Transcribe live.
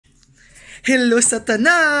Hello sa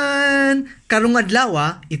tanan! Karong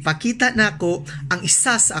adlaw, ipakita nako ang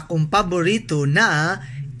isa sa akong paborito na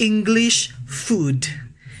English food.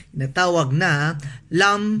 Natawag na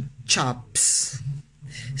lamb chops.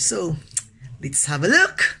 So, let's have a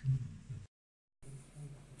look.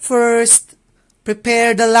 First,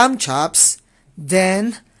 prepare the lamb chops,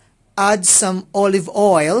 then add some olive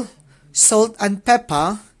oil, salt and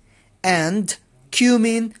pepper, and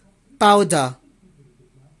cumin powder.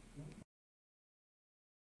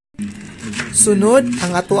 Sunod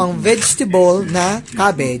ang ato ang vegetable na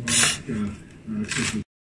cabbage.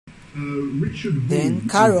 Then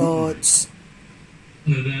carrots.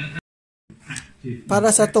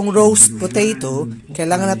 Para sa tong roast potato,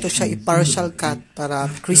 kailangan nato siya i-partial cut para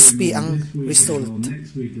crispy ang result.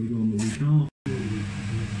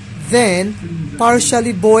 Then,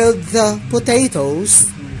 partially boil the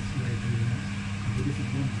potatoes.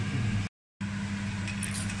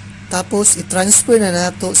 Tapos, i-transfer na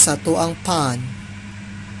nato sa tuang pan.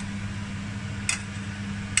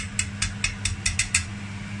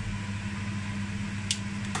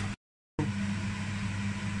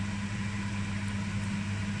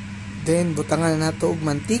 Then, butangan na nato og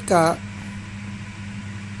mantika.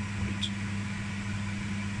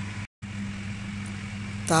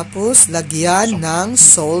 Tapos, lagyan ng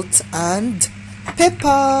salt and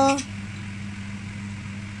pepper.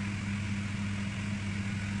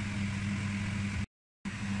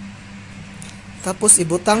 Tapos,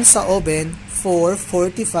 ibutang sa oven for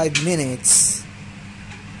 45 minutes.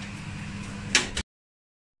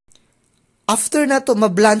 After na to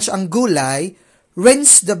ma-blanch ang gulay,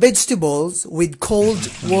 rinse the vegetables with cold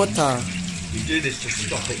water. You do this to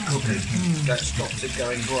stop it cooking. That stops it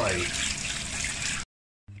going grey.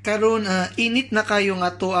 Karon init na kayo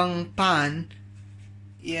nga to ang pan.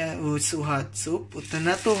 Yeah, suhat. So, puta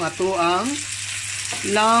na to nga to ang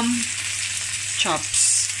lamb chops.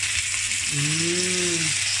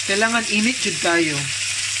 Kailangan init jud kayo.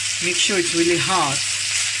 Make sure it's really hot.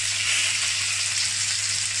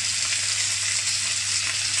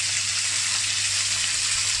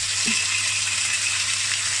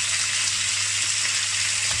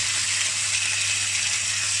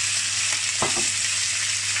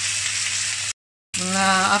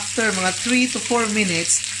 After mga 3 to 4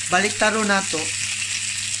 minutes, balik taro na to.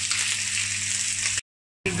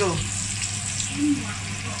 Go.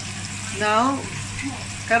 Now,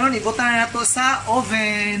 karon ibutan na to sa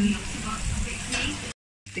oven.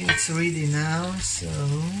 I think it's ready now, so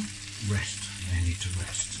Rest. They need to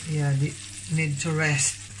rest. yeah, they need to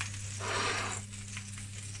rest.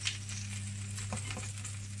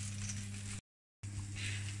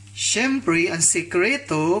 Siyempre, ang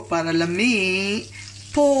sekreto para lami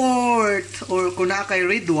port or kung na kay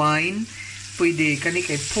red wine, pwede kani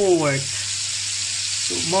kay port.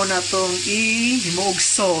 So, mo na tong himuog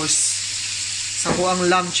sauce sa kuang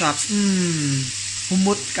lamb chops.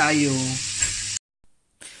 Humot kayo.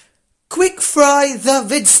 Quick fry the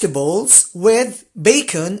vegetables with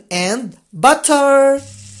bacon and butter.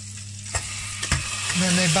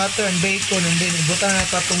 Nanay butter and bacon, and then ibutan na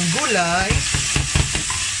tatong gulay.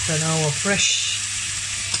 Tanawa fresh.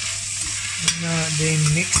 Na then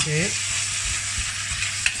mix it.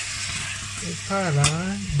 Para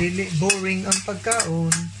dili boring ang pagkaon.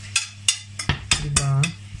 Diba?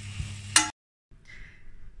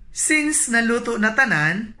 Since naluto na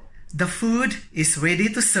tanan, the food is ready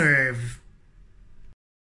to serve.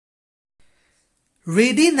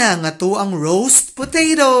 Ready na nga to ang roast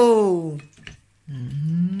potato.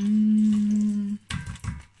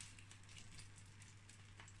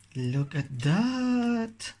 Look at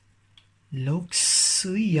that. Looks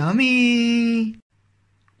so yummy.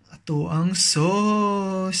 Ato ang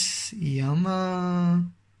sauce. Yama.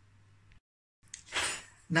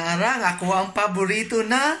 Naarang ako ang paborito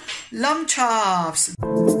na lamb chops.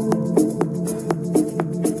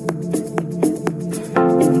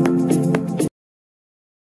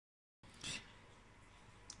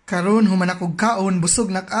 Karon human akong kaon,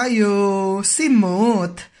 busog na kayo.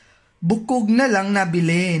 Simot. Bukog na lang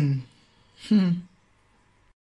nabilin.